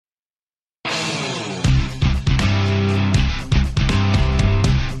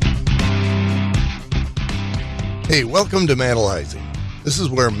Hey, welcome to Manalizing. This is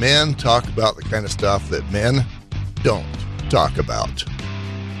where men talk about the kind of stuff that men don't talk about.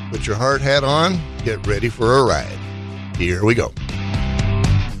 Put your hard hat on, get ready for a ride. Here we go.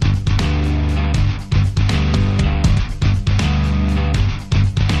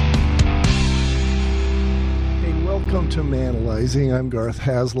 Hey, welcome to Manalizing. I'm Garth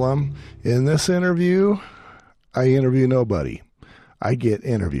Haslem. In this interview, I interview nobody. I get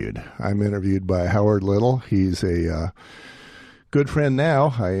interviewed. I'm interviewed by Howard Little. He's a good friend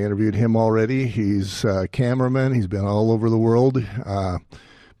now. I interviewed him already. He's a cameraman. He's been all over the world,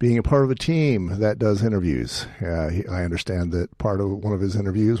 being a part of a team that does interviews. I understand that part of one of his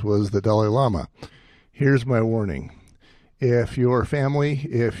interviews was the Dalai Lama. Here's my warning. If you're family,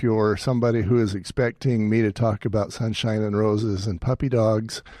 if you're somebody who is expecting me to talk about sunshine and roses and puppy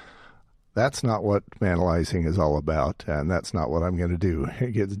dogs, that's not what Manalizing is all about, and that's not what I'm going to do.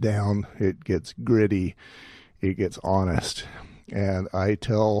 It gets down, it gets gritty, it gets honest, and I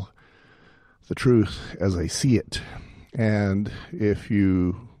tell the truth as I see it. And if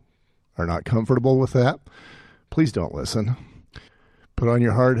you are not comfortable with that, please don't listen. Put on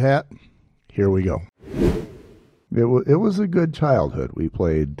your hard hat. Here we go. It was a good childhood. We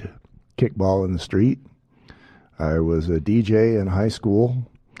played kickball in the street. I was a DJ in high school.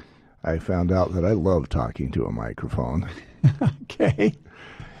 I found out that I love talking to a microphone. Okay.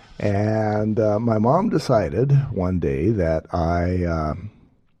 And my mom decided one day that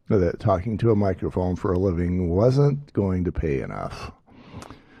that talking to a microphone for a living wasn't going to pay enough.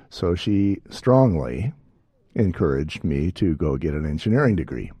 So she strongly encouraged me to go get an engineering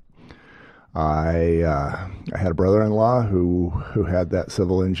degree. I had a brother-in-law who had that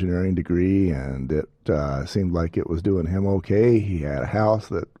civil engineering degree, and it seemed like it was doing him okay. He had a house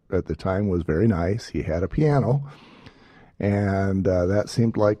that at the time was very nice. He had a piano, and that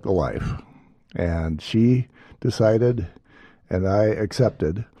seemed like the life. And she decided, and I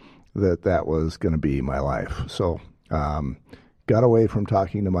accepted, that was going to be my life. So got away from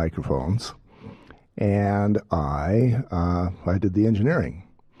talking to microphones, and I did the engineering.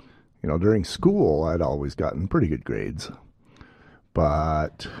 You know, during school, I'd always gotten pretty good grades,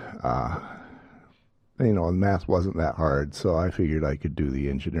 but, math wasn't that hard, so I figured I could do the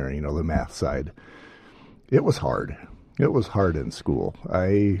engineering, the math side. It was hard. It was hard in school.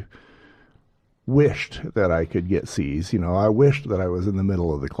 I wished that I could get C's. I wished that I was in the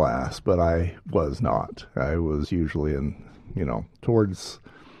middle of the class, but I was not. I was usually in, towards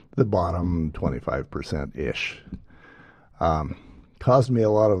the bottom 25%-ish. Caused me a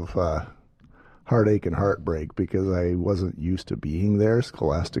lot of heartache and heartbreak because I wasn't used to being there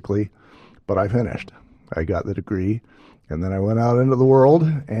scholastically, but I finished. I got the degree, and then I went out into the world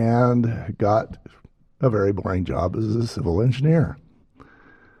and got a very boring job as a civil engineer.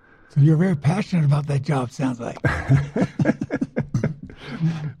 So you're very passionate about that job, sounds like.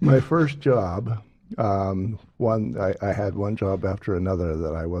 My first job, I had one job after another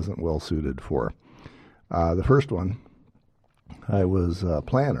that I wasn't well suited for. The first one, I was a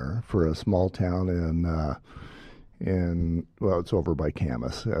planner for a small town it's over by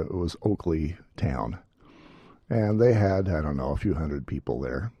Camas. It was Oakley Town. And they had, a few hundred people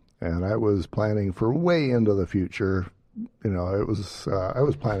there. And I was planning for way into the future. I was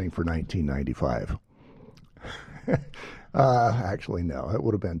planning for 1995. Actually, no, it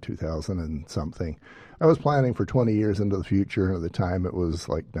would have been 2000 and something. I was planning for 20 years into the future, and at the time it was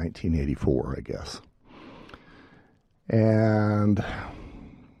like 1984, I guess. And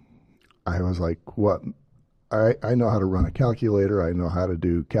I was like, what? I know how to run a calculator. I know how to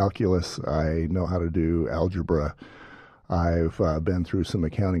do calculus. I know how to do algebra. I've been through some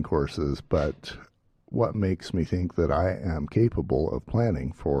accounting courses, but what makes me think that I am capable of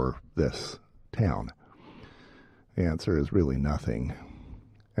planning for this town? The answer is really nothing.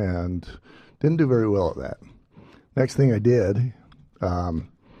 And didn't do very well at that. Next thing I did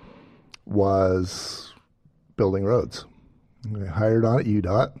was building roads. I hired on at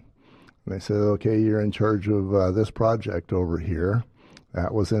UDOT, and they said, okay, you're in charge of this project over here.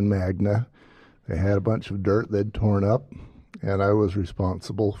 That was in Magna. They had a bunch of dirt they'd torn up, and I was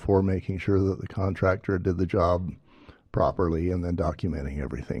responsible for making sure that the contractor did the job properly and then documenting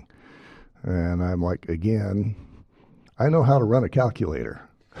everything. And I'm like, again, I know how to run a calculator.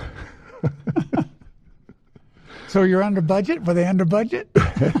 So you're under budget? Were they under budget?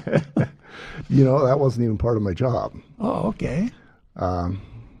 That wasn't even part of my job. Oh, okay.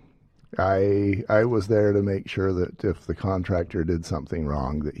 I was there to make sure that if the contractor did something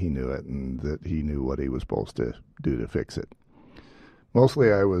wrong, that he knew it and that he knew what he was supposed to do to fix it.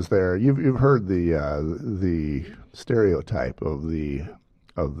 Mostly I was there. You've heard the stereotype of the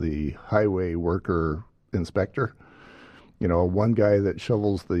highway worker inspector. You know, one guy that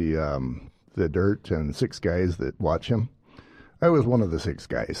shovels the dirt and 6 guys that watch him. I was one of the 6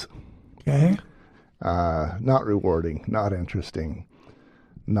 guys. Okay. Not rewarding, not interesting,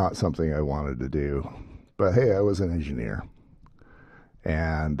 not something I wanted to do. But hey, I was an engineer.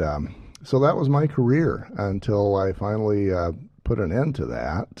 And so that was my career until I finally put an end to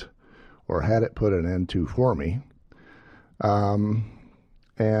that, or had it put an end to for me,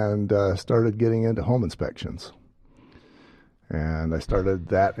 and started getting into home inspections. And I started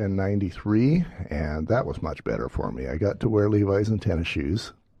that in 93, and that was much better for me. I got to wear Levi's and tennis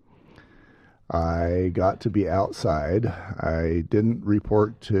shoes. I got to be outside. I didn't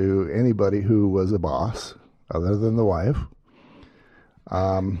report to anybody who was a boss other than the wife.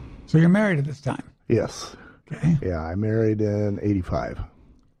 So you're married at this time? Yes. Okay. Yeah, I married in 85.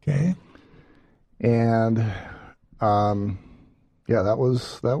 Okay. And yeah, that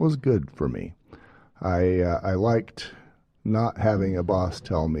was good for me. I liked not having a boss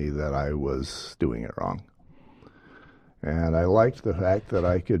tell me that I was doing it wrong. And I liked the fact that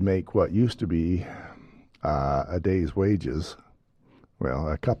I could make what used to be a day's wages, well,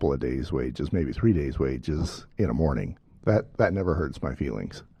 a couple of days' wages, maybe 3 days' wages in a morning. That never hurts my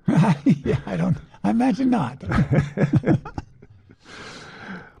feelings. Yeah, I imagine not.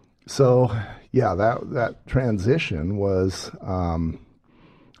 So, yeah, that transition was,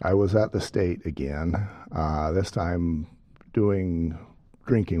 I was at the state again, this time doing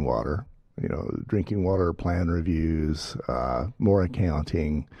drinking water, drinking water plan reviews, more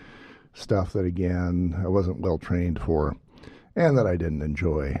accounting, stuff that, again, I wasn't well trained for and that I didn't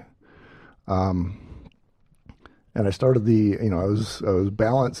enjoy. And I started I was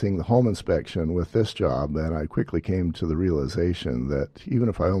balancing the home inspection with this job, and I quickly came to the realization that even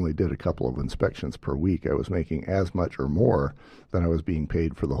if I only did a couple of inspections per week, I was making as much or more than I was being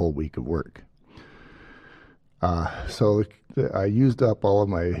paid for the whole week of work. So I used up all of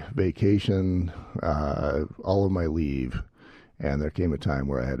my vacation, all of my leave, and there came a time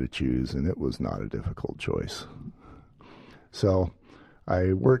where I had to choose, and it was not a difficult choice. So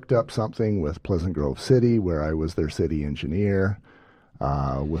I worked up something with Pleasant Grove City, where I was their city engineer,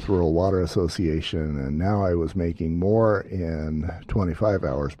 with Rural Water Association, and now I was making more in 25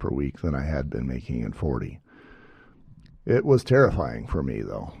 hours per week than I had been making in 40. It was terrifying for me,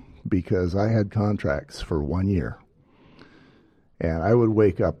 though, because I had contracts for 1 year. And I would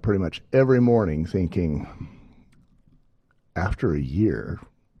wake up pretty much every morning thinking, after a year,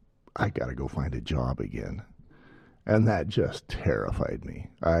 I got to go find a job again. And that just terrified me.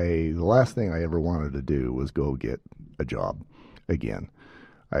 The last thing I ever wanted to do was go get a job again.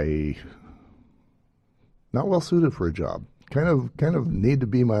 Not well suited for a job. Kind of need to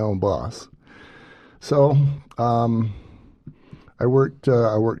be my own boss. So I worked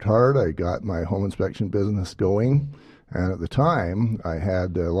hard. I got my home inspection business going, and at the time I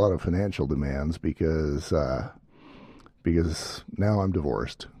had a lot of financial demands because now I'm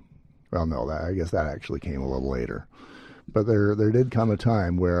divorced. Well, no, I guess that actually came a little later. But there did come a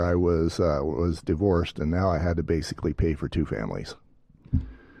time where I was divorced, and now I had to basically pay for 2 families.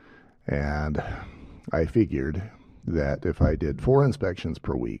 And I figured that if I did 4 inspections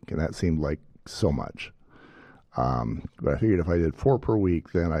per week, and that seemed like so much, but I figured if I did 4 per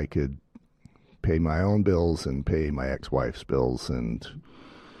week, then I could pay my own bills and pay my ex-wife's bills, and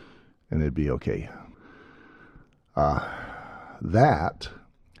it'd be okay. That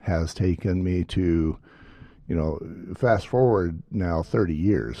has taken me to, fast forward now 30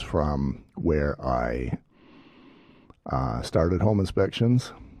 years from where I started home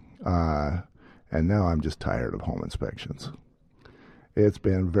inspections, and now I'm just tired of home inspections. It's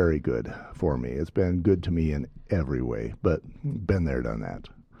been very good for me. It's been good to me in every way, but been there, done that.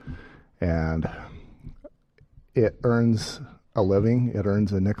 And it earns a living. It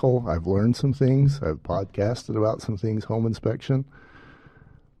earns a nickel. I've learned some things. I've podcasted about some things, home inspection.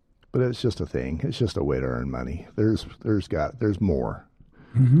 But it's just a thing. It's just a way to earn money. There's more.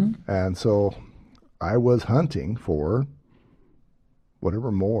 Mm-hmm. And so I was hunting for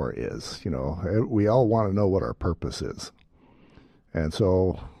whatever more is. We all want to know what our purpose is. And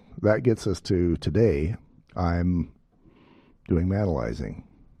so that gets us to today. I'm doing Manalizing.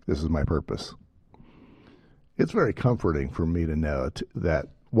 This is my purpose. It's very comforting for me to know that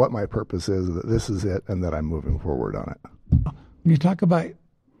what my purpose is, that this is it, and that I'm moving forward on it. When you talk about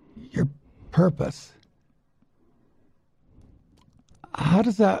your purpose, how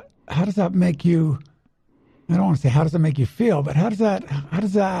does that make you? I don't want to say how does it make you feel, but how does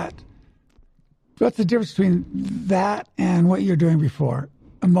that? What's the difference between that and what you're doing before,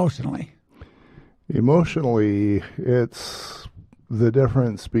 emotionally? Emotionally, it's the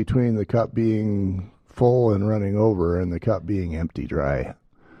difference between the cup being full and running over and the cup being empty dry.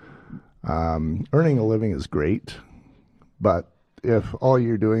 Earning a living is great, but if all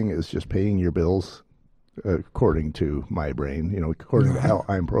you're doing is just paying your bills, according to my brain, according to how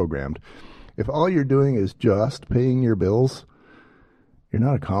I'm programmed, if all you're doing is just paying your bills, you're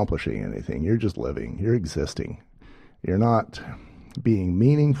not accomplishing anything. You're just living. You're existing. You're not being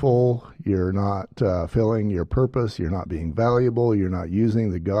meaningful. You're not filling your purpose. You're not being valuable. You're not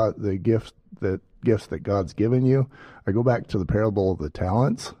using the gifts that God's given you. I go back to the parable of the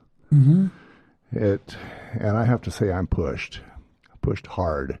talents. Mm-hmm. And I have to say I'm pushed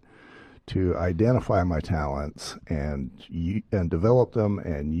hard to identify my talents and develop them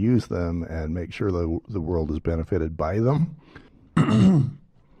and use them and make sure the world is benefited by them.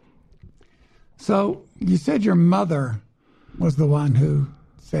 So you said your mother was the one who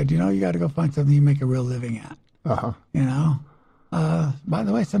said, you got to go find something you make a real living at. Uh-huh. By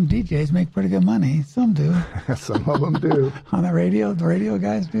the way, some DJs make pretty good money. Some do. Some of them do. On the radio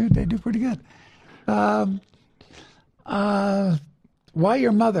guys do. They do pretty good. Why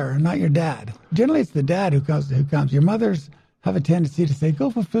your mother, not your dad? Generally, it's the dad who comes. Your mothers have a tendency to say, go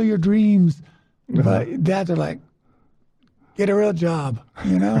fulfill your dreams. But dads are like, get a real job,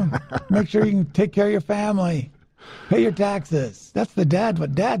 Make sure you can take care of your family. Pay your taxes. That's what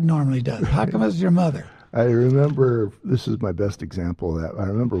dad normally does. How come it's your mother? I remember, this is my best example of that. I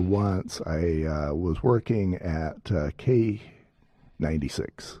remember once I was working at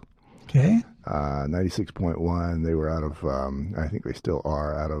K96. Okay. 96.1. They were out of, I think they still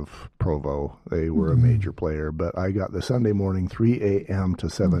are, out of Provo. They were a major player. But I got the Sunday morning 3 a.m. to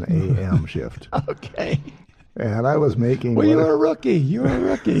 7 a.m. shift. Okay. And I was making... Well, you were a rookie.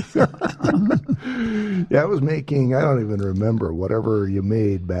 Yeah, I was making, I don't even remember, whatever you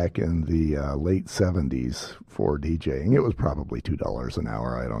made back in the late 70s for DJing. It was probably $2 an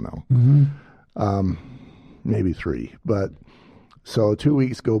hour. I don't know. Mm-hmm. Maybe $3. But so 2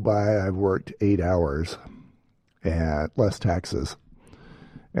 weeks go by, I've worked 8 hours at less taxes.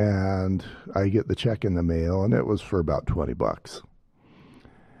 And I get the check in the mail, and it was for about $20.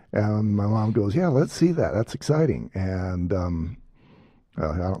 And my mom goes, yeah, let's see that. That's exciting. And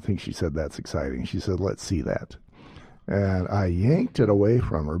I don't think she said that's exciting. She said, let's see that. And I yanked it away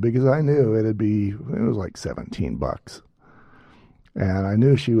from her because I knew it was like $17. And I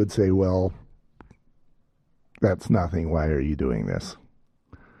knew she would say, well, that's nothing. Why are you doing this?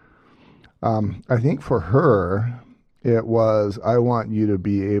 I think for her, it was, I want you to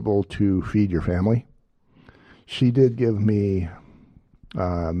be able to feed your family. She did give me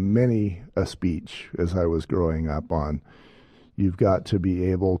many a speech as I was growing up on, you've got to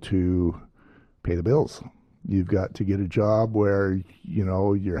be able to pay the bills. You've got to get a job where,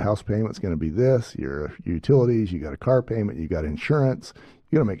 your house payment's going to be this, your utilities, you got a car payment, you got insurance.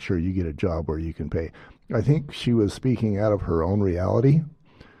 You got to make sure you get a job where you can pay. I think she was speaking out of her own reality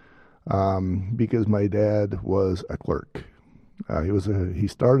because my dad was a clerk. He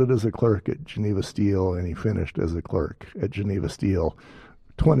started as a clerk at Geneva Steel and he finished as a clerk at Geneva Steel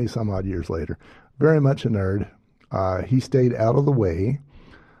 20 some odd years later. Very much a nerd. He stayed out of the way.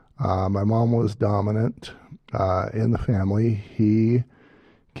 My mom was dominant in the family. He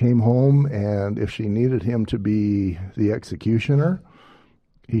came home, and if she needed him to be the executioner,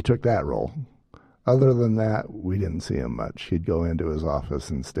 he took that role. Other than that, we didn't see him much. He'd go into his office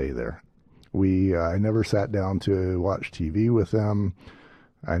and stay there. I never sat down to watch TV with them.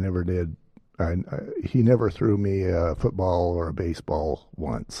 I never did. He never threw me a football or a baseball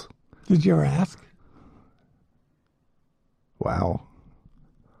once. Did you ever ask? Wow.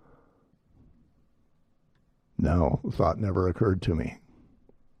 No, thought never occurred to me.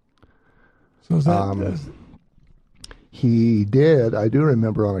 So is that... He did. I do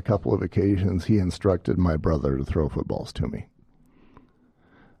remember on a couple of occasions he instructed my brother to throw footballs to me.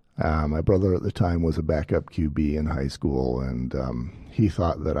 My brother at the time was a backup QB in high school, and he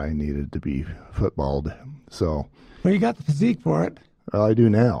thought that I needed to be footballed. So, well, you got the physique for it. I do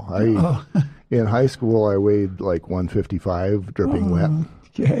now. In high school, I weighed like 155, dripping wet.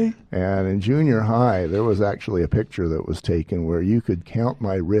 Okay. And in junior high, there was actually a picture that was taken where you could count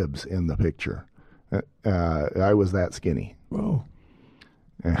my ribs in the picture. I was that skinny. Whoa.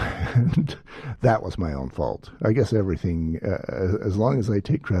 And that was my own fault. I guess everything, as long as I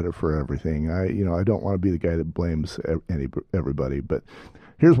take credit for everything, I don't want to be the guy that blames everybody. But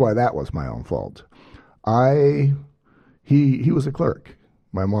here's why that was my own fault. He was a clerk.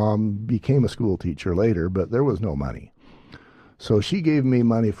 My mom became a school teacher later, but there was no money. So she gave me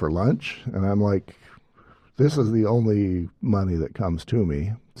money for lunch, and I'm like, this is the only money that comes to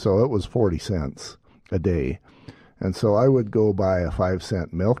me. So it was 40 cents a day. And so I would go buy a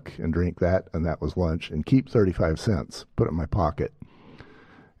 5-cent milk and drink that, and that was lunch, and keep 35 cents, put it in my pocket.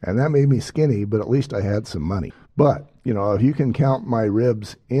 And that made me skinny, but at least I had some money. But, if you can count my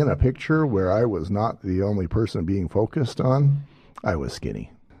ribs in a picture where I was not the only person being focused on, I was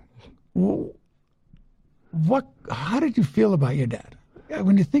skinny. How did you feel about your dad?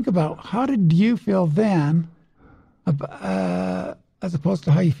 When you think about how did you feel then, as opposed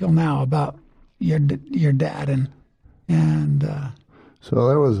to how you feel now about your dad and So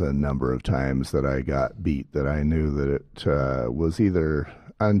there was a number of times that I got beat that I knew that it was either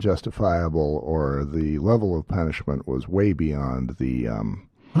unjustifiable or the level of punishment was way beyond the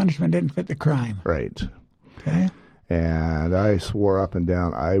punishment didn't fit the crime. Right. Okay. And I swore up and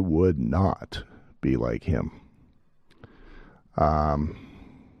down I would not be like him.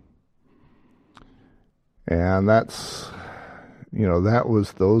 And that's, that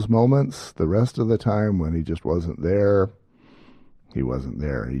was those moments. The rest of the time when he just wasn't there, he wasn't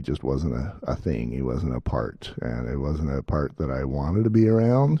there. He just wasn't a thing. He wasn't a part. And it wasn't a part that I wanted to be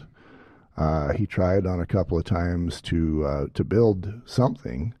around. He tried on a couple of times to build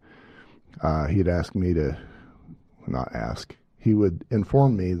something. He'd ask me to, not ask, he would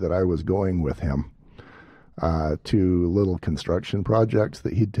inform me that I was going with him to little construction projects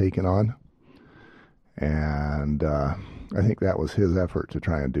that he'd taken on. And I think that was his effort to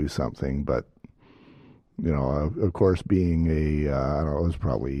try and do something. But, of course, being I don't know, it was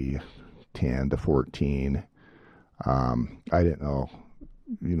probably 10 to 14. I didn't know,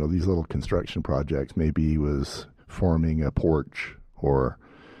 these little construction projects, maybe he was forming a porch or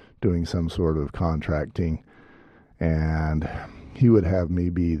doing some sort of contracting. And he would have me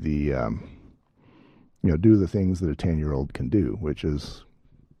be the, do the things that a 10-year-old can do, which is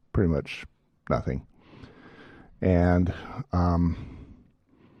pretty much nothing. And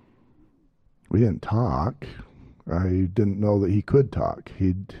we didn't talk. I didn't know that he could talk.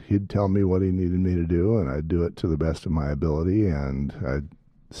 He'd tell me what he needed me to do, and I'd do it to the best of my ability, and I'd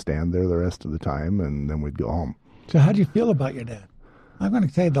stand there the rest of the time, and then we'd go home. So how do you feel about your dad? I'm going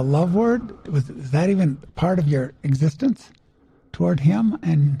to say the love word, is that even part of your existence toward him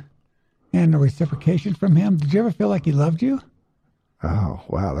and the reciprocation from him? Did you ever feel like he loved you? Oh,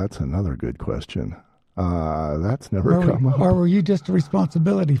 wow, that's another good question. That's never come up. Or were you just a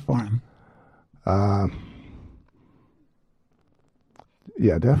responsibility for him?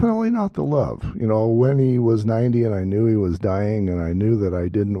 Yeah, definitely not the love. When he was 90 and I knew he was dying and I knew that I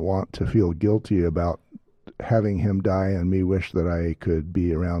didn't want to feel guilty about having him die and me wish that I could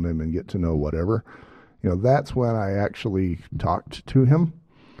be around him and get to know whatever, that's when I actually talked to him.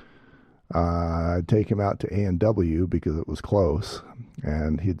 I'd take him out to A&W because it was close,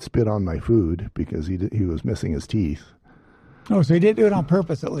 and he'd spit on my food because he was missing his teeth. Oh, so he did do it on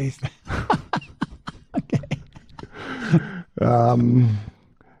purpose, at least. Okay.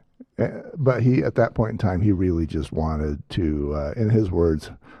 But at that point in time, he really just wanted to, in his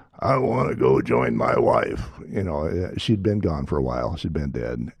words, I want to go join my wife. She'd been gone for a while. She'd been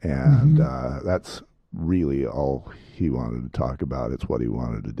dead. And that's really all he wanted to talk about. It's what he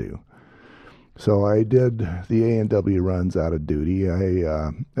wanted to do. So I did the A&W runs out of duty.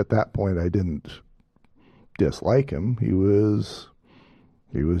 At that point, I didn't dislike him. He was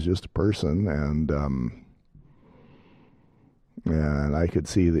just a person, and I could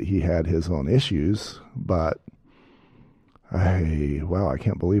see that he had his own issues, but I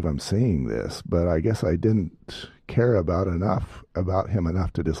can't believe I'm saying this, but I guess I didn't care about him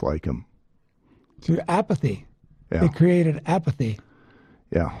enough to dislike him. So apathy. Yeah. It created apathy.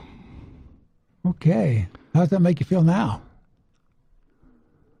 Yeah. Okay. How does that make you feel now?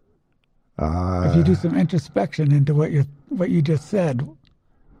 If you do some introspection into what you just said,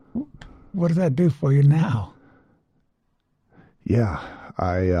 what does that do for you now? Yeah,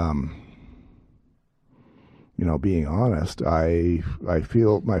 being honest, I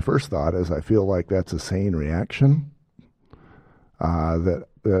feel, my first thought is I feel like that's a sane reaction. That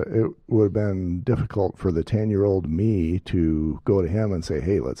it would have been difficult for the 10-year-old me to go to him and say,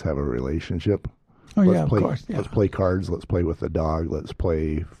 hey, let's have a relationship. Oh, let's yeah, play, of course. Yeah. Let's play cards. Let's play with the dog. Let's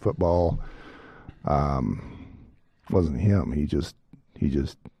play football. Wasn't him. He just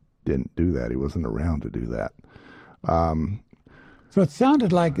didn't do that. He wasn't around to do that. So it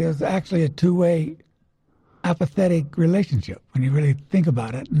sounded like it was actually a two-way apathetic relationship when you really think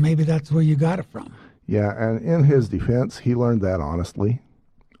about it. And maybe that's where you got it from. Yeah, and in his defense, he learned that honestly.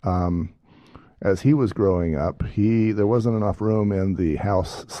 As he was growing up, there wasn't enough room in the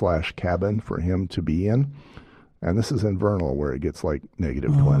house/cabin for him to be in. And this is in Vernal where it gets like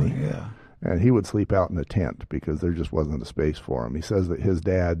negative 20. Yeah. And he would sleep out in a tent because there just wasn't a space for him. He says that his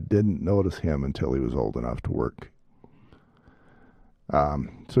dad didn't notice him until he was old enough to work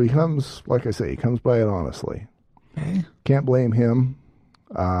So he comes, like I say, he comes by it honestly. Okay. Can't blame him.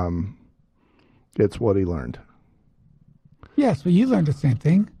 It's what he learned. Yes, but you learned the same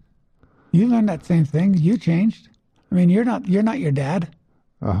thing. You learned that same thing. You changed. I mean, you're not your dad.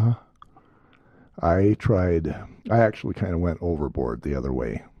 Uh-huh. I actually kind of went overboard the other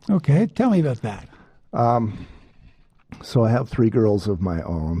way. Okay, tell me about that. So I have 3 girls of my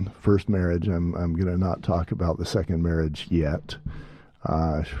own. First marriage, I'm going to not talk about the second marriage yet.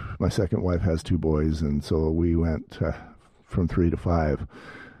 My second wife has 2 boys, and so we went from 3 to 5.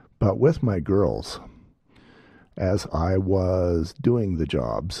 But with my girls, as I was doing the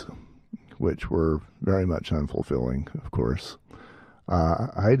jobs, which were very much unfulfilling, of course,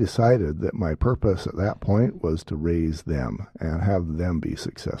 I decided that my purpose at that point was to raise them and have them be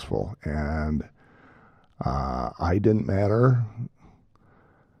successful. And I didn't matter.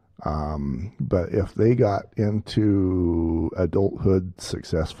 But if they got into adulthood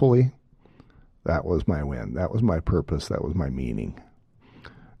successfully, that was my win. That was my purpose. That was my meaning.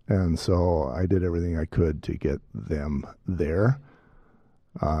 And so I did everything I could to get them there.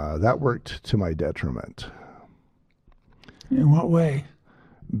 That worked to my detriment. In what way?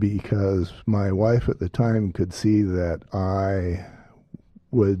 Because my wife at the time could see that I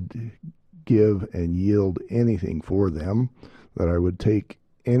would give and yield anything for them, that I would take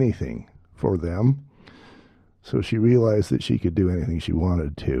anything for them. So she realized that she could do anything she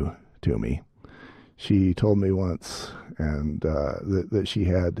wanted to me. She told me once that she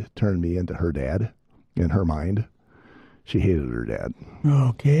had turned me into her dad in her mind. She hated her dad.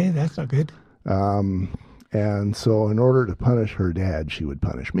 Okay, that's not good. And so in order to punish her dad, she would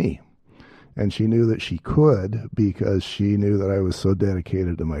punish me. And she knew that she could because she knew that I was so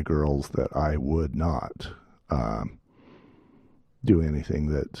dedicated to my girls that I would not do anything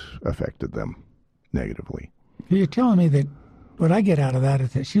that affected them negatively. You're telling me that what I get out of that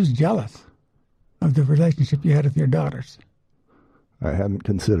is that she was jealous of the relationship you had with your daughters. I hadn't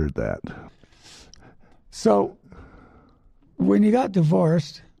considered that. So when you got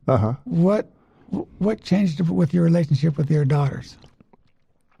divorced, what changed with your relationship with your daughters?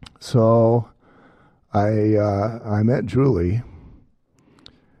 So I met Julie,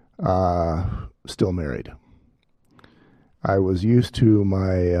 still married. I was used to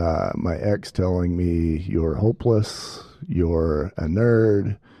my ex telling me, "You're hopeless, you're a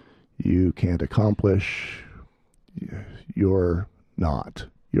nerd, you can't accomplish, you're not,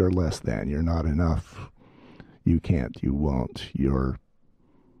 you're less than, you're not enough, you can't, you won't, you're,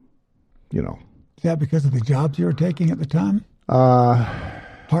 you know." Is that because of the jobs you were taking at the time?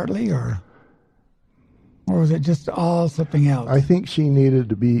 Partly, or was it just all something else? I think she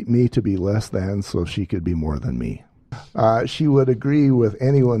needed me to be less than so she could be more than me. She would agree with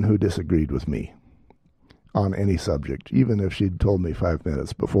anyone who disagreed with me on any subject, even if she'd told me 5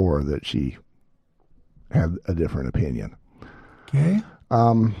 minutes before that she had a different opinion. Okay.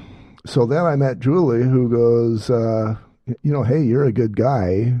 So then I met Julie, who goes, hey, you're a good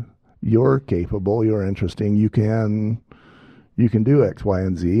guy. You're capable. You're interesting. You can do X, Y,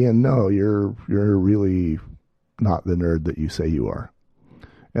 and Z. And no, you're really not the nerd that you say you are.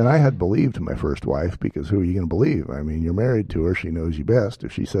 And I had believed my first wife, because who are you going to believe? I mean, you're married to her. She knows you best.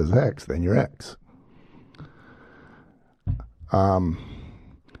 If she says X, then you're X. And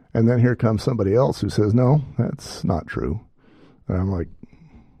then here comes somebody else who says, no, that's not true. And I'm like,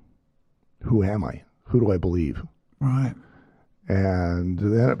 who am I? Who do I believe? Right. And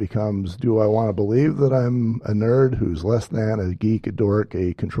then it becomes, do I want to believe that I'm a nerd who's less than, a geek, a dork,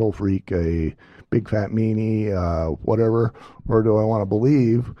 a control freak, a big fat meanie, whatever? Or do I want to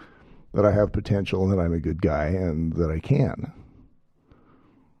believe that I have potential and that I'm a good guy and that I can?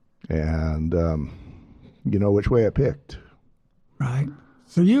 And you know which way I picked. Right.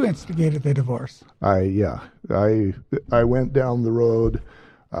 So you instigated the divorce. I went down the road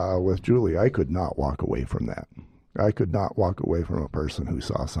with Julie. I could not walk away from that. I could not walk away from a person who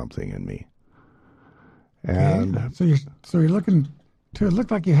saw something in me. And okay. So you're looking to, it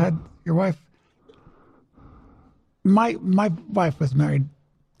looked like you had your wife. My wife was married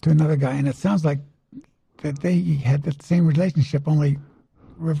to another guy, and it sounds like that they had the same relationship, only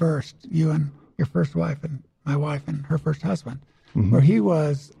reversed. You and your first wife, and my wife and her first husband, mm-hmm. where he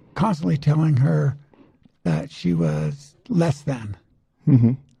was constantly telling her that she was less than,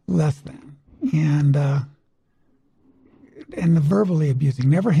 mm-hmm. And verbally abusing.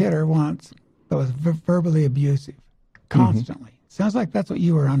 Never hit her once, but was verbally abusive constantly. Mm-hmm. Sounds like that's what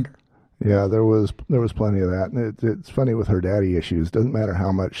you were under. Yeah, there was plenty of that. And it's funny with her daddy issues. Doesn't matter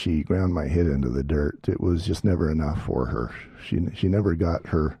how much she ground my head into the dirt. It was just never enough for her. She never got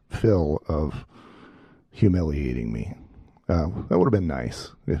her fill of humiliating me. That would have been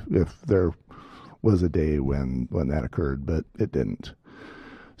nice if there was a day when that occurred, but it didn't.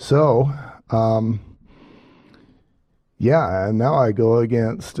 So, yeah, and now I go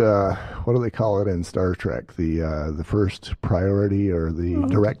against what do they call it in Star Trek? The first priority or the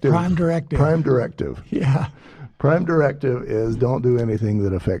directive? Prime directive. Prime directive. Yeah. Prime directive is don't do anything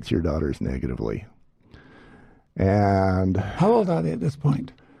that affects your daughters negatively. And how old are they at this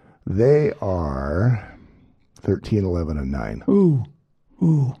point? They are 13, 11, and 9.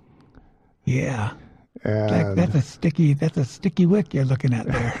 Ooh. Yeah. And that's a sticky wick you're looking at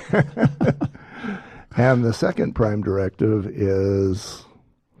there. And the second prime directive is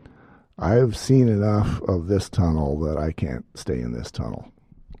I've seen enough of this tunnel that I can't stay in this tunnel.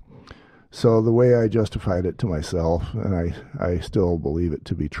 So the way I justified it to myself, and I still believe it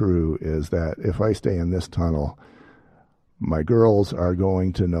to be true, is that if I stay in this tunnel, my girls are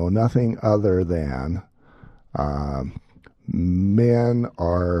going to know nothing other than men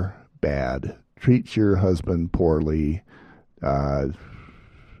are bad. Treat your husband poorly.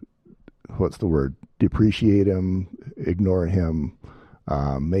 What's the word? Depreciate him, ignore him,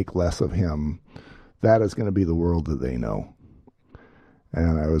 make less of him. That is going to be the world that they know.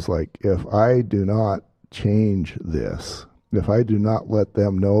 And I was like, if I do not change this, if I do not let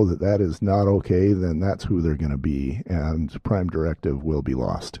them know that that is not okay, then that's who they're going to be, and prime directive will be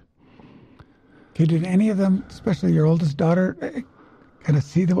lost. Okay, did any of them, especially your oldest daughter, kind of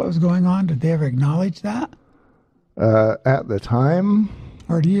see what was going on? Did they ever acknowledge that? At the time...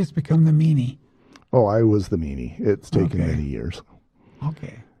 Or do you just become the meanie? Oh, I was the meanie. It's taken many years.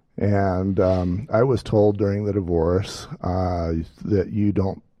 Okay. And I was told during the divorce that you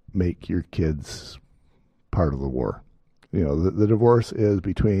don't make your kids part of the war. You know, the divorce is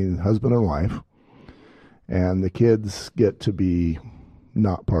between husband and wife, and the kids get to be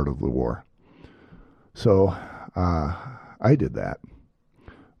not part of the war. So I did that.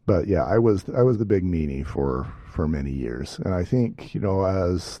 But yeah, I was the big meanie for many years. And I think,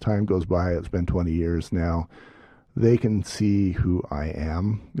 as time goes by, it's been 20 years now, they can see who I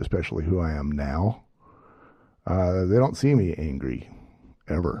am, especially who I am now. They don't see me angry,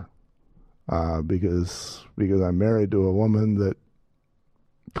 ever. Because I'm married to a woman that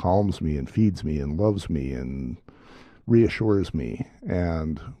calms me and feeds me and loves me and reassures me.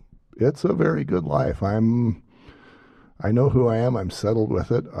 And it's a very good life. I know who I am. I'm settled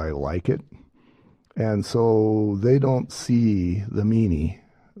with it. I like it. And so they don't see the meanie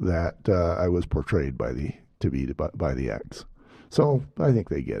that I was portrayed by the ex. So I think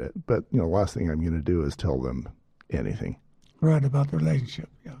they get it. But, the last thing I'm going to do is tell them anything. Right, about the relationship,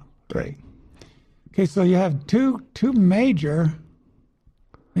 yeah. Right. Okay, so you have two major,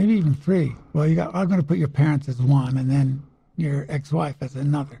 maybe even three. Well, I'm going to put your parents as one and then your ex-wife as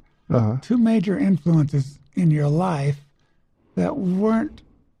another. Uh-huh. Two major influences in your life that weren't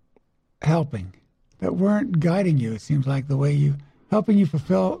helping, that weren't guiding you, it seems like, the way helping you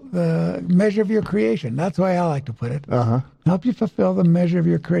fulfill the measure of your creation. That's the way I like to put it. Uh-huh. Help you fulfill the measure of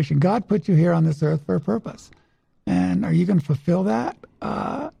your creation. God put you here on this earth for a purpose. And are you going to fulfill that?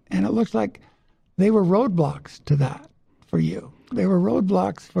 And it looks like they were roadblocks to that for you. They were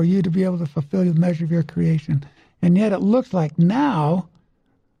roadblocks for you to be able to fulfill the measure of your creation. And yet it looks like now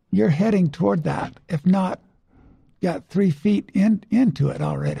you're heading toward that, if not got 3 feet into it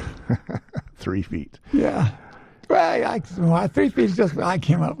already. 3 feet. Yeah. Well, 3 feet is just what I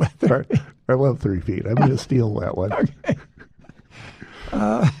came up with. I love 3 feet. I'm going to steal that one. Okay.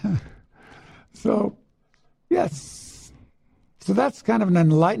 So, yes. So that's kind of an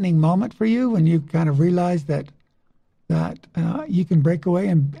enlightening moment for you when you kind of realize that you can break away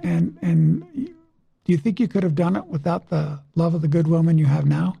and do you think you could have done it without the love of the good woman you have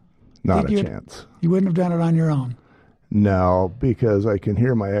now? Not a chance. You wouldn't have done it on your own. No, because I can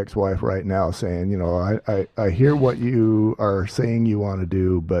hear my ex-wife right now saying, I hear what you are saying you want to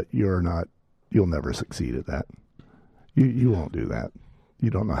do, but you'll never succeed at that. You won't do that. You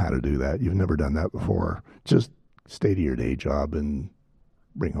don't know how to do that. You've never done that before. Just stay to your day job and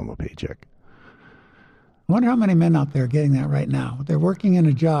bring home a paycheck. I wonder how many men out there are getting that right now. They're working in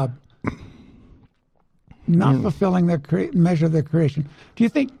a job, not fulfilling their measure of their creation. Do you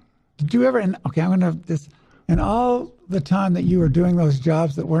think, did you ever, in all the time that you were doing those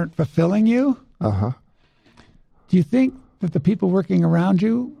jobs that weren't fulfilling you, uh-huh, do you think that the people working around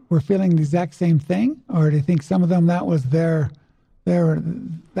you were feeling the exact same thing? Or do you think some of them, that was their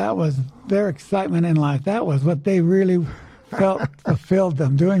excitement in life? That was what they really felt fulfilled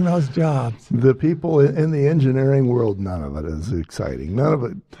them, doing those jobs. The people in the engineering world, none of it is exciting. None of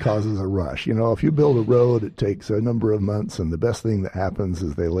it causes a rush. If you build a road, it takes a number of months, and the best thing that happens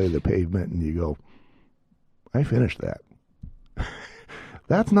is they lay the pavement, and you go, I finished that.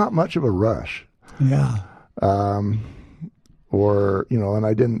 that's not much of a rush. Yeah. Or, and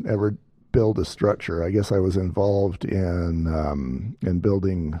I didn't ever build a structure. I guess I was involved in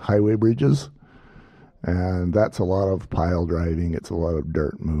building highway bridges. And that's a lot of pile driving. It's a lot of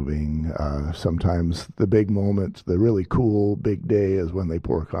dirt moving. Sometimes the big moment, the really cool big day, is when they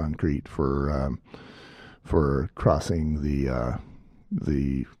pour concrete for crossing the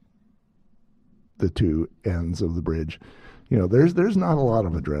two ends of the bridge. There's not a lot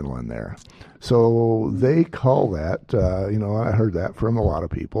of adrenaline there. So they call that, I heard that from a lot of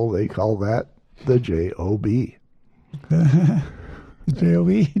people. They call that the JOB. JOB,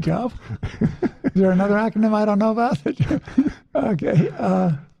 job? Is there another acronym I don't know about? Okay.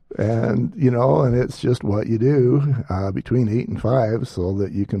 And it's just what you do between 8 and 5 so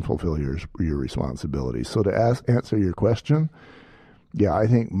that you can fulfill your responsibilities. So to answer your question, yeah, I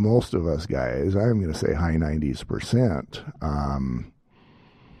think most of us guys, I'm going to say high 90s%,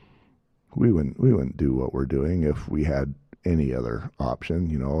 we wouldn't do what we're doing if we had any other option.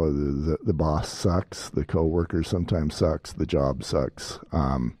 The boss sucks, the coworker sometimes sucks, the job sucks,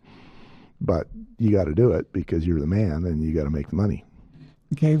 but you got to do it because you're the man and you got to make the money.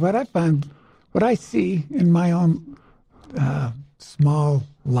 Okay, what I see in my own small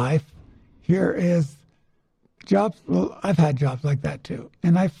life here is jobs. Well, I've had jobs like that too,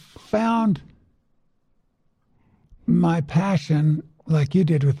 and I found my passion like you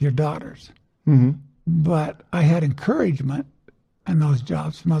did with your daughters. Mm-hmm. But I had encouragement in those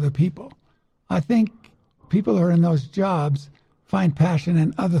jobs from other people. I think people who are in those jobs find passion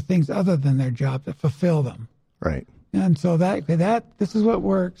in other things other than their job that fulfill them. Right. And so that this is what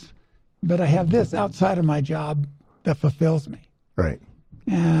works, but I have this outside of my job that fulfills me. Right.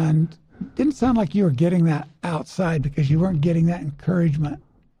 And it didn't sound like you were getting that outside because you weren't getting that encouragement.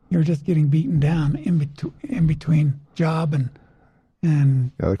 You were just getting beaten down in between job and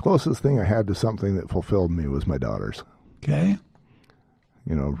yeah, the closest thing I had to something that fulfilled me was my daughters. Okay.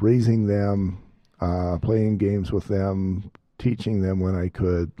 Raising them, playing games with them, teaching them when I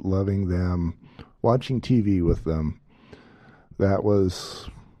could, loving them, watching TV with them. That was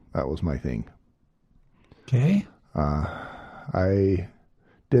my thing. Okay. I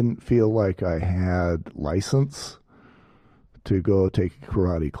didn't feel like I had license to go take a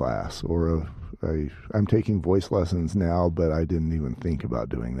karate class or I'm taking voice lessons now, but I didn't even think about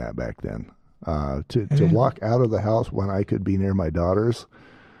doing that back then. To walk out of the house when I could be near my daughters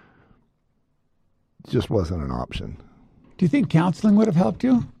just wasn't an option. Do you think counseling would have helped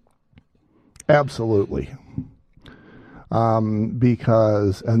you? Absolutely.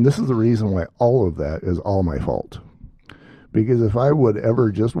 Because, and this is the reason why all of that is all my fault. Because if I would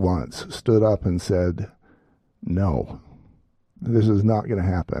ever just once stood up and said, no, this is not going to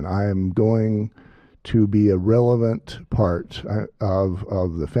happen. I am going to be a relevant part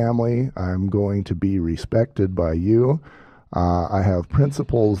of the family. I'm going to be respected by you. I have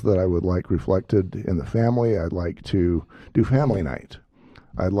principles that I would like reflected in the family. I'd like to do family night.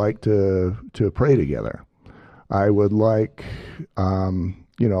 I'd like to pray together. I would like, and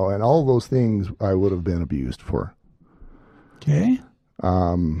all those things I would have been abused for. Okay.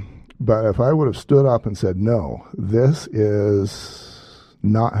 But if I would have stood up and said, no, this is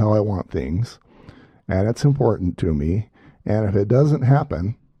not how I want things, and it's important to me, and if it doesn't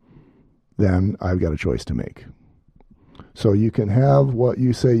happen, then I've got a choice to make. So you can have what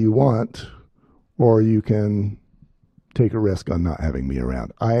you say you want, or you can take a risk on not having me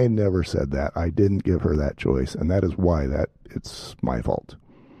around. I never said that. I didn't give her that choice, and that is why it's my fault.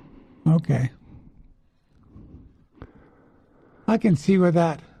 Okay. I can see where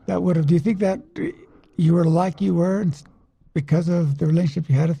that would have. Do you think that you were like you were because of the relationship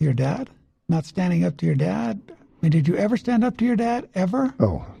you had with your dad? Not standing up to your dad? I mean, did you ever stand up to your dad, ever?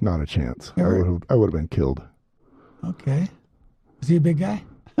 Oh, not a chance. Ever? I would have been killed. Okay. Was he a big guy?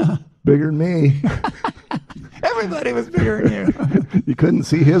 Bigger than me. Everybody was bigger than you. You couldn't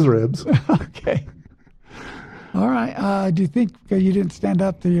see his ribs. Okay. All right. Do you think you didn't stand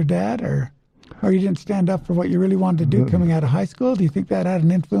up to your dad, or you didn't stand up for what you really wanted to do coming out of high school? Do you think that had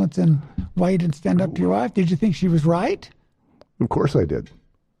an influence in why you didn't stand up to your wife? Did you think she was right? Of course I did.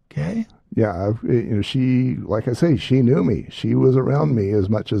 Okay. Yeah, she, like I say, she knew me. She was around me as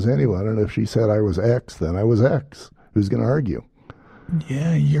much as anyone, and if she said I was X, then I was X. Who's going to argue?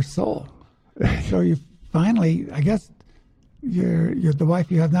 Yeah, your soul. So you finally, I guess, you're the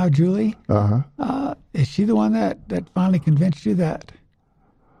wife you have now, Julie. Is she the one that finally convinced you that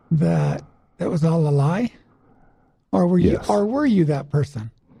was all a lie, or were you, yes. or were you that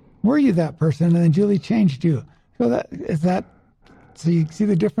person? Were you that person, and then Julie changed you? So that is that. So you see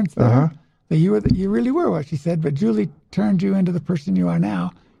the difference there. that you really were what she said, but Julie turned you into the person you are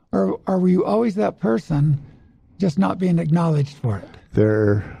now, or were you always that person, just not being acknowledged for it?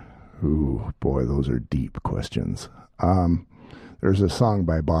 Ooh, boy, those are deep questions. There's a song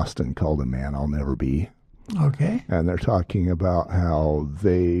by Boston called "A Man I'll Never Be." Okay. And they're talking about how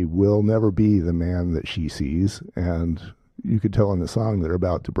they will never be the man that she sees. And you could tell in the song they're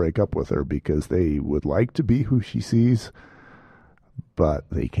about to break up with her because they would like to be who she sees, but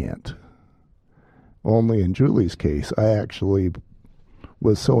they can't. Only in Julie's case, I actually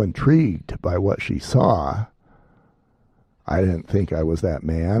was so intrigued by what she saw. I didn't think I was that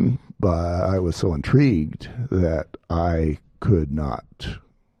man, but I was so intrigued that I could not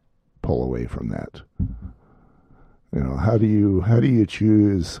pull away from that. You know, how do you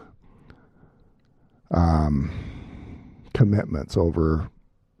choose commitments over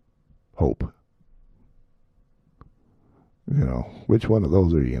hope? You know, which one of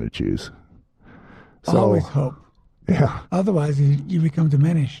those are you going to choose? So, always hope. Yeah. Otherwise, you become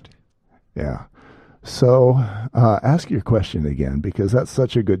diminished. Yeah. So ask your question again, because that's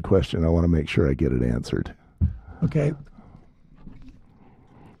such a good question. I want to make sure I get it answered. Okay.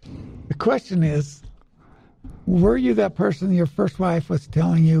 The question is, were you that person your first wife was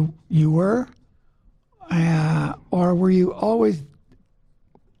telling you you were? Or were you always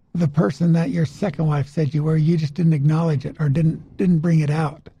the person that your second wife said you were? You just didn't acknowledge it or didn't bring it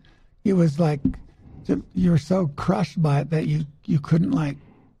out. It was like you were so crushed by it that you couldn't like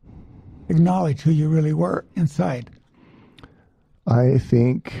acknowledge who you really were inside. I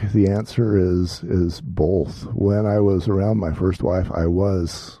think the answer is both. When I was around my first wife, I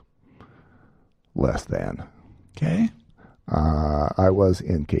was less than. Okay. I was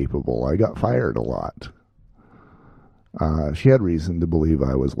incapable. I got fired a lot. She had reason to believe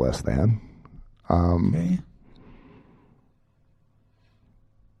I was less than. Okay.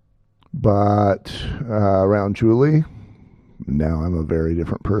 But around Julie, now I'm a very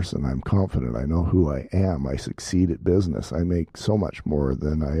different person. I'm confident. I know who I am. I succeed at business. I make so much more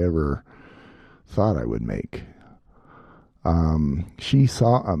than I ever thought I would make. She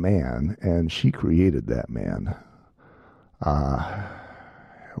saw a man, and she created that man.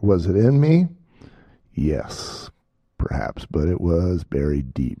 Was it in me? Yes, perhaps, but it was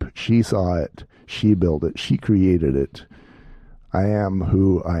buried deep. She saw it. She built it. She created it. I am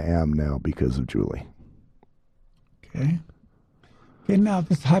who I am now because of Julie. Okay. Okay, now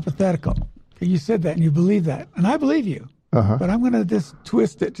this is hypothetical. Okay, you said that and you believe that, and I believe you. Uh-huh. But I'm going to just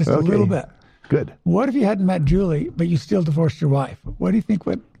twist it just a little bit. Good. What if you hadn't met Julie, but you still divorced your wife? What do you think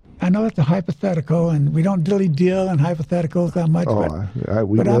would... I know that's a hypothetical, and we don't really deal in hypotheticals that much. Oh, I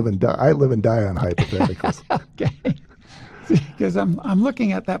live and die on hypotheticals. Okay. Because I'm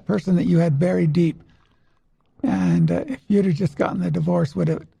looking at that person that you had buried deep, and if you'd have just gotten the divorce, would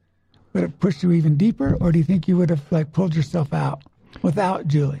it push you even deeper, or do you think you would have like pulled yourself out without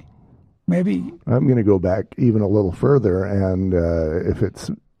Julie? Maybe I'm going to go back even a little further, and if it's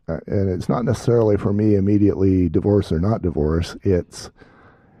and it's not necessarily for me immediately divorce or not divorce. It's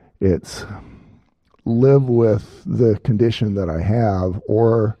live with the condition that I have,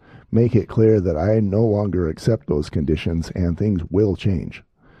 or make it clear that I no longer accept those conditions and things will change.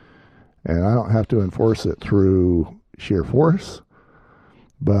 And I don't have to enforce it through sheer force,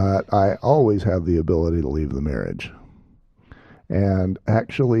 but I always have the ability to leave the marriage. And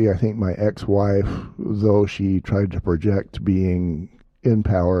actually, I think my ex-wife, though she tried to project being in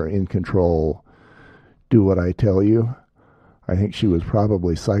power, in control, do what I tell you, I think she was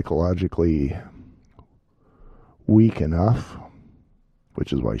probably psychologically weak enough,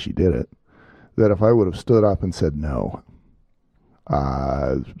 which is why she did it, that if I would have stood up and said, no,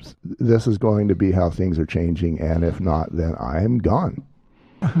 this is going to be how things are changing, and if not, then I'm gone.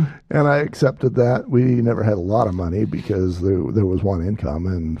 And I accepted that. We never had a lot of money because there was one income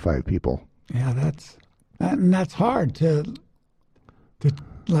and 5 people. Yeah, that's hard to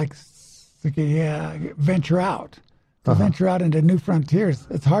venture out. Venture out into new frontiers.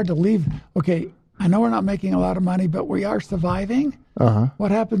 It's hard to leave. Okay, I know we're not making a lot of money, but we are surviving.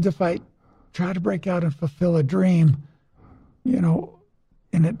 What happens if I try to break out and fulfill a dream,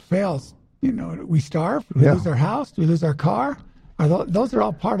 and it fails? We starve, we lose our house, we lose our car. Those are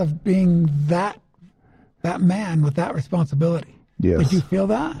all part of being that man with that responsibility. Yes. Did you feel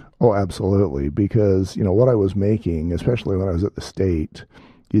that? Oh, absolutely. Because, what I was making, especially when I was at the state,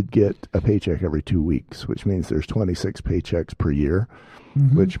 you'd get a paycheck every 2 weeks, which means there's 26 paychecks per year,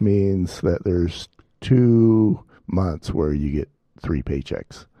 which means that there's 2 months where you get 3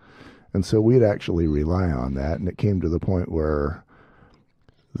 paychecks. And so we'd actually rely on that. And it came to the point where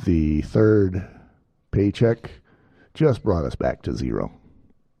the 3rd paycheck just brought us back to 0.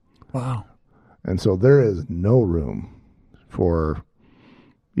 Wow. And so there is no room for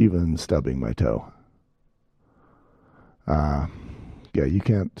even stubbing my toe. Yeah, you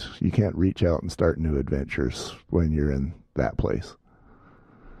can't reach out and start new adventures when you're in that place.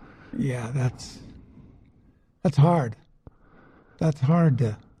 Yeah, that's hard. That's hard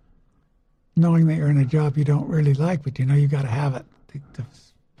to knowing that you're in a job you don't really like, but you know you got to have it to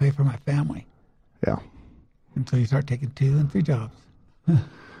pay for my family. Yeah. Until you start taking 2 and 3 jobs.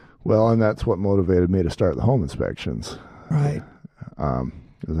 Well, and that's what motivated me to start the home inspections. Right.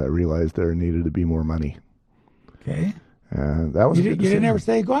 Because I realized there needed to be more money. Okay. And that was you didn't ever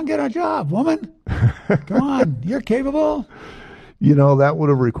say, "Go on, get a job, woman. Come on, you're capable." You know, that would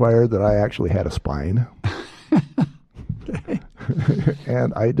have required that I actually had a spine. Okay.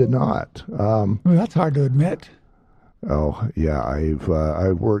 And I did not. Well, that's hard to admit. Oh yeah,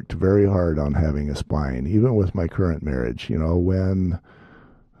 I've worked very hard on having a spine, even with my current marriage. You know, when,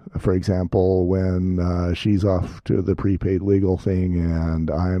 for example, when she's off to the prepaid legal thing,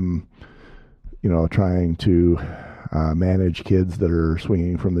 and I'm, trying to manage kids that are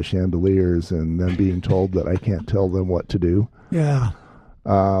swinging from the chandeliers, and then being told that I can't tell them what to do. Yeah.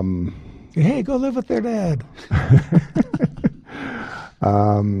 Hey, go live with their dad.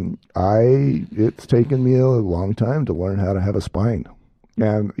 It's taken me a long time to learn how to have a spine.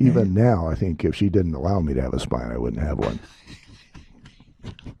 And even now, I think if she didn't allow me to have a spine, I wouldn't have one.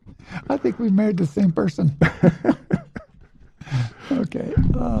 I think we married the same person. Okay.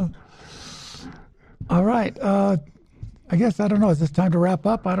 All right. I guess, I don't know, is this time to wrap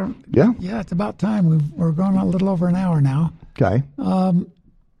up? Yeah. Yeah, it's about time. We're going a little over an hour now. Okay. I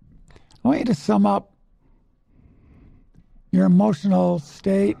want you to sum up your emotional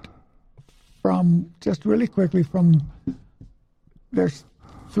state from, just really quickly, there's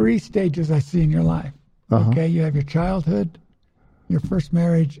 3 stages I see in your life. Uh-huh. Okay, you have your childhood, your first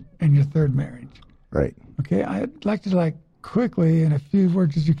marriage, and your third marriage. Right. Okay, I'd like to, quickly, in a few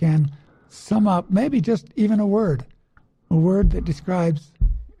words as you can, sum up, maybe just even a word that describes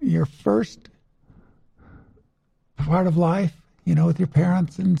your first part of life, with your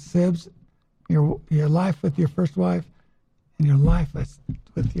parents and sibs, your life with your first wife, and your life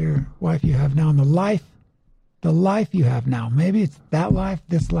with your wife you have now, and the life you have now. Maybe it's that life,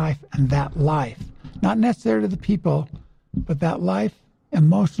 this life, and that life. Not necessarily the people, but that life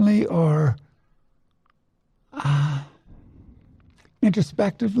emotionally or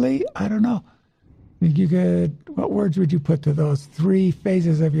introspectively. I don't know. What words would you put to those 3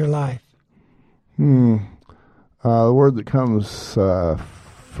 phases of your life? The word that comes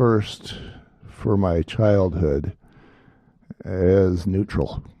first for my childhood is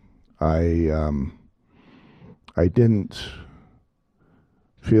neutral. I didn't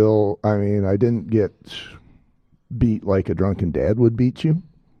I didn't get beat like a drunken dad would beat you.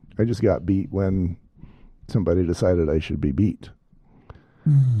 I just got beat when somebody decided I should be beat.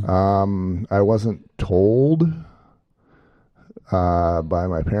 I wasn't told by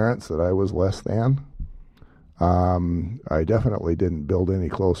my parents that I was less than. I definitely didn't build any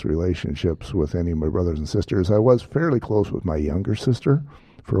close relationships with any of my brothers and sisters. I was fairly close with my younger sister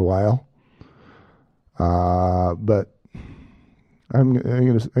for a while. But I'm gonna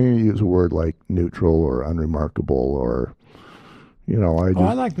use a word like neutral or unremarkable, or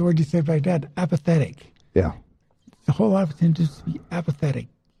I like the word you said about Dad, apathetic. Yeah. The whole life seemed to just be apathetic.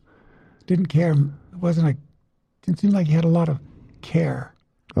 Didn't care. Didn't seem like he had a lot of care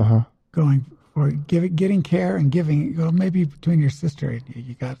going, or getting care and giving. Maybe between your sister,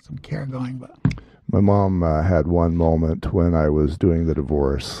 you got some care going. But my mom had one moment when I was doing the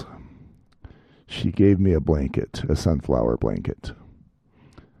divorce. She gave me a blanket, a sunflower blanket.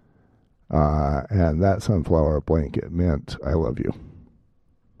 And that sunflower blanket meant, I love you.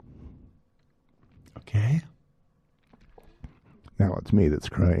 Okay. Now it's me that's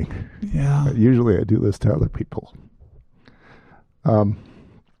crying. Yeah. Usually I do this to other people.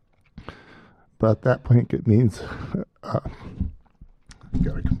 But that blanket means, I've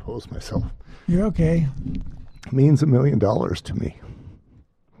got to compose myself. You're okay. It means $1 million to me.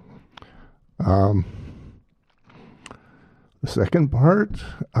 The second part,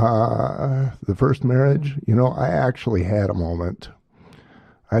 the first marriage, I actually had a moment.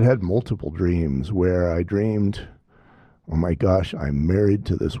 I'd had multiple dreams where I dreamed, oh my gosh, I'm married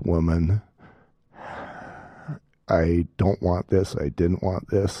to this woman. I don't want this. I didn't want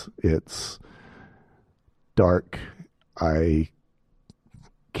this. It's dark. I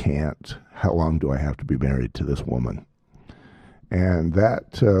can't. How long do I have to be married to this woman? And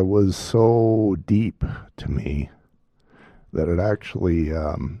that was so deep to me that it actually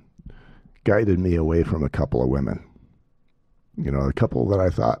guided me away from a couple of women. A couple that I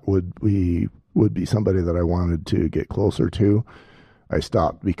thought would be would be somebody that I wanted to get closer to, I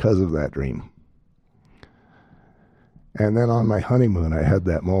stopped because of that dream. And then on my honeymoon, I had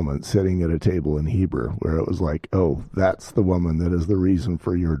that moment sitting at a table in Hebrew where it was like, oh, that's the woman that is the reason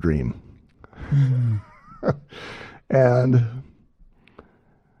for your dream. Mm. And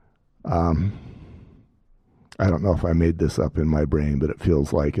I don't know if I made this up in my brain, but it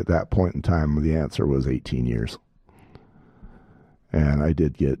feels like at that point in time, the answer was 18 years. And I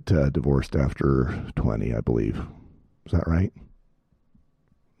did get divorced after 20, I believe. Is that right?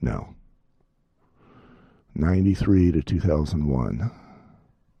 No. 93 to 2001.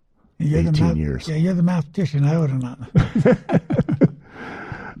 18 years. Yeah, you're the mathematician. I would have not.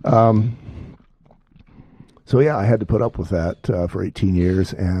 So yeah, I had to put up with that for 18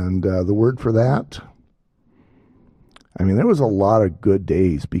 years. And the word for that, I mean, there was a lot of good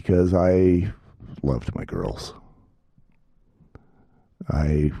days because I loved my girls.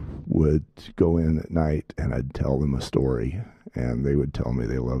 I would go in at night and I'd tell them a story and they would tell me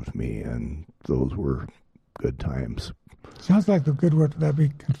they loved me, and those were good times. Sounds like the good word, would that be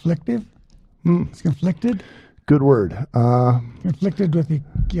conflictive? It's conflicted? Good word. Conflicted with the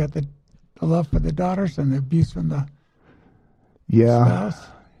love for the daughters and the abuse from the spouse?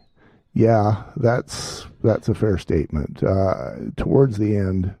 Yeah, that's a fair statement. Towards the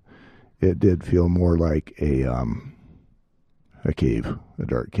end, it did feel more like a cave, a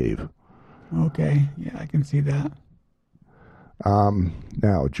dark cave. Okay, yeah, I can see that.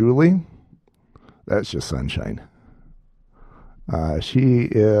 Now, Julie, that's just sunshine. She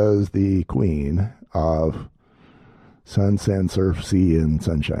is the queen of sun, sand, surf, sea, and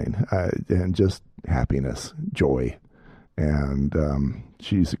sunshine, and just happiness, joy. And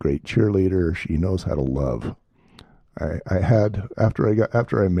she's a great cheerleader. She knows how to love. I had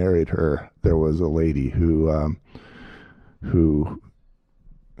after I married her, there was a lady who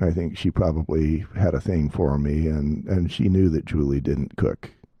I think she probably had a thing for me, and she knew that Julie didn't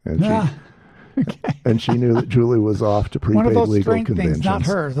cook, and and she knew that Julie was off to prepaid legal conventions. One of those strength things, not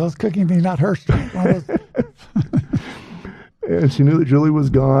hers. Those cooking things, not her strength. One of those. And she knew that Julie was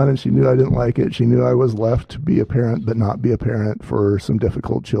gone, and she knew I didn't like it. She knew I was left to be a parent, but not be a parent for some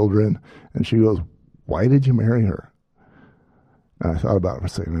difficult children. And she goes, "Why did you marry her?" And I thought about it for a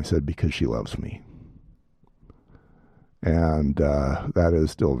second, and I said, "Because she loves me." And that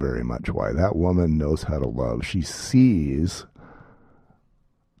is still very much why. That woman knows how to love. She sees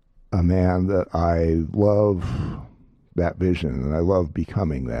a man that I love, that vision, and I love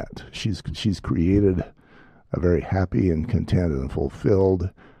becoming that. She's created a very happy and content and fulfilled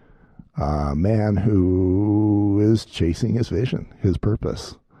man who is chasing his vision, his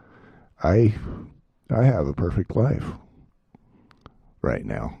purpose. I have a perfect life right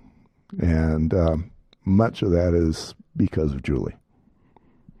now, and much of that is because of Julie.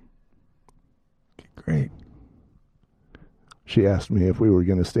 Great. She asked me if we were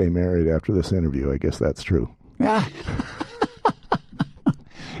going to stay married after this interview. I guess that's true. Yeah.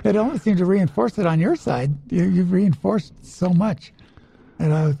 It almost seemed to reinforce it on your side. You've reinforced so much.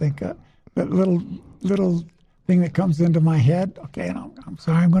 And I would think that little thing that comes into my head, okay, and I'm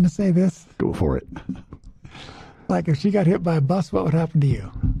sorry, I'm going to say this. Go for it. Like if she got hit by a bus, what would happen to you?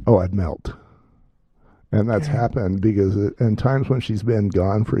 Oh, I'd melt. And that's happened because in times when she's been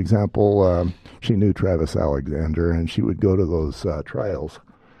gone, for example, she knew Travis Alexander, and she would go to those trials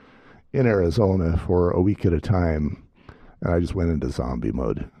in Arizona for a week at a time, and I just went into zombie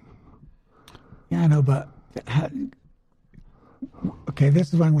mode. Yeah, I know, but okay,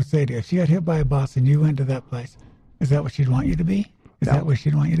 this is what I'm going to say to you. If she got hit by a bus and you went to that place, is that what she'd want you to be? Is that what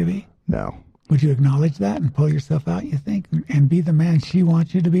she'd want you to be? No. Would you acknowledge that and pull yourself out, you think, and be the man she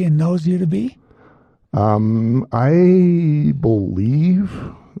wants you to be and knows you to be? I believe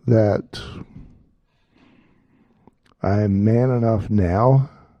that I'm man enough now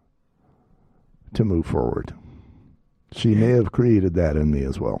to move forward. She may have created that in me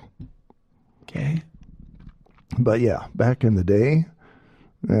as well. Okay. But yeah, back in the day,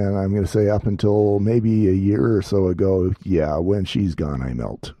 and I'm going to say up until maybe a year or so ago, yeah, when she's gone, I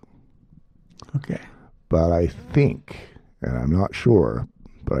melt. Okay. But I think, and I'm not sure,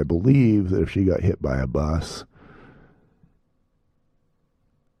 but I believe that if she got hit by a bus,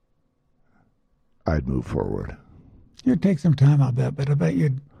 I'd move forward. You'd take some time, I'll bet, but I bet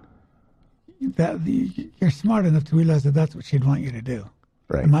you're smart enough to realize that that's what she'd want you to do.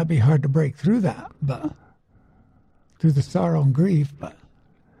 Right. It might be hard to break through that, but through the sorrow and grief, but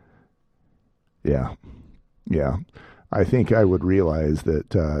yeah. I think I would realize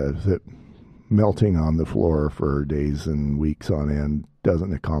that melting on the floor for days and weeks on end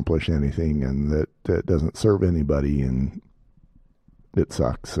doesn't accomplish anything, and that doesn't serve anybody, and it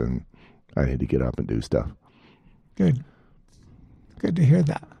sucks, and I need to get up and do stuff. Good. Good to hear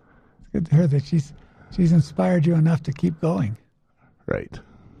that. It's good to hear that she's inspired you enough to keep going. Right.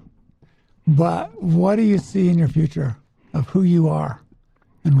 But what do you see in your future of who you are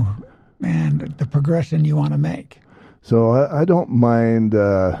and the progression you want to make? So I don't mind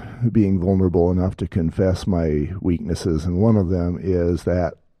being vulnerable enough to confess my weaknesses, and one of them is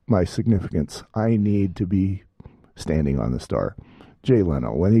that my significance. I need to be standing on the star. Jay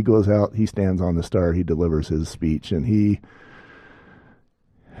Leno, when he goes out, he stands on the star, he delivers his speech, and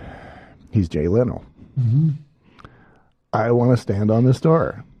he's Jay Leno. Mm-hmm. I want to stand on the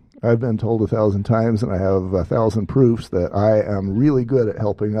star. I've been told 1,000 times, and I have 1,000 proofs that I am really good at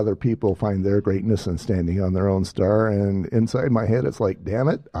helping other people find their greatness and standing on their own star. And inside my head, it's like, damn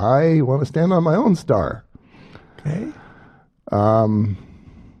it, I want to stand on my own star. Okay. I'm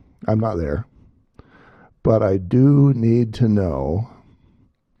not there. But I do need to know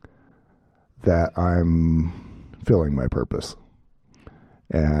that I'm filling my purpose.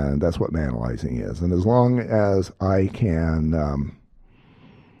 And that's what Manalizing is. And as long as I can,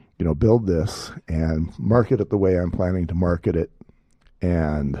 build this and market it the way I'm planning to market it,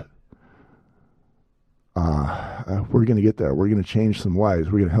 and we're going to get there. We're going to change some lives.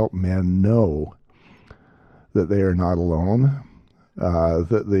 We're going to help men know that they are not alone,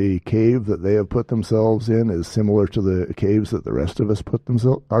 that the cave that they have put themselves in is similar to the caves that the rest of us put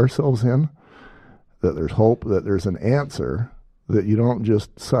ourselves in, that there's hope, that there's an answer, that you don't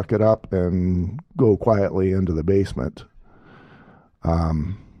just suck it up and go quietly into the basement.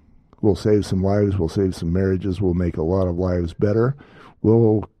 We'll save some lives, we'll save some marriages, we'll make a lot of lives better.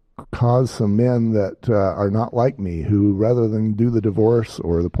 We'll cause some men that are not like me, who rather than do the divorce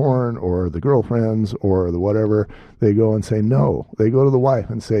or the porn or the girlfriends or the whatever, they go and say no. They go to the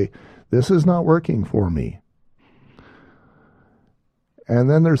wife and say, this is not working for me. And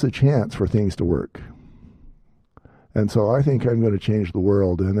then there's a chance for things to work. And so I think I'm going to change the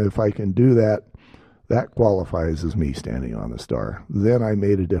world. And if I can do that, that qualifies as me standing on the star. Then I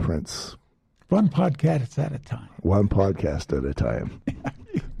made a difference. One podcast at a time. One podcast at a time.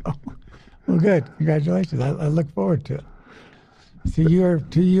 Well, good. Congratulations. I look forward to it. To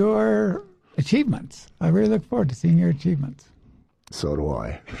your achievements. I really look forward to seeing your achievements. So do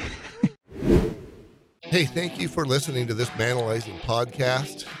I. Hey, thank you for listening to this Manalizing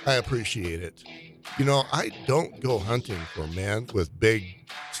podcast. I appreciate it. I don't go hunting for men with big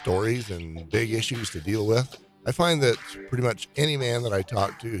stories and big issues to deal with. I find that pretty much any man that I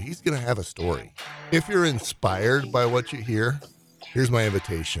talk to, he's going to have a story. If you're inspired by what you hear, here's my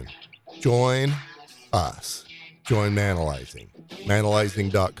invitation. Join us. Join Manalizing.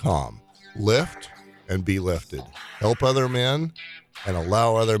 Manalizing.com. Lift and be lifted. Help other men and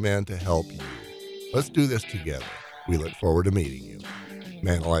allow other men to help you. Let's do this together. We look forward to meeting you.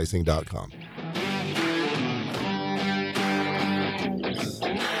 Manalizing.com.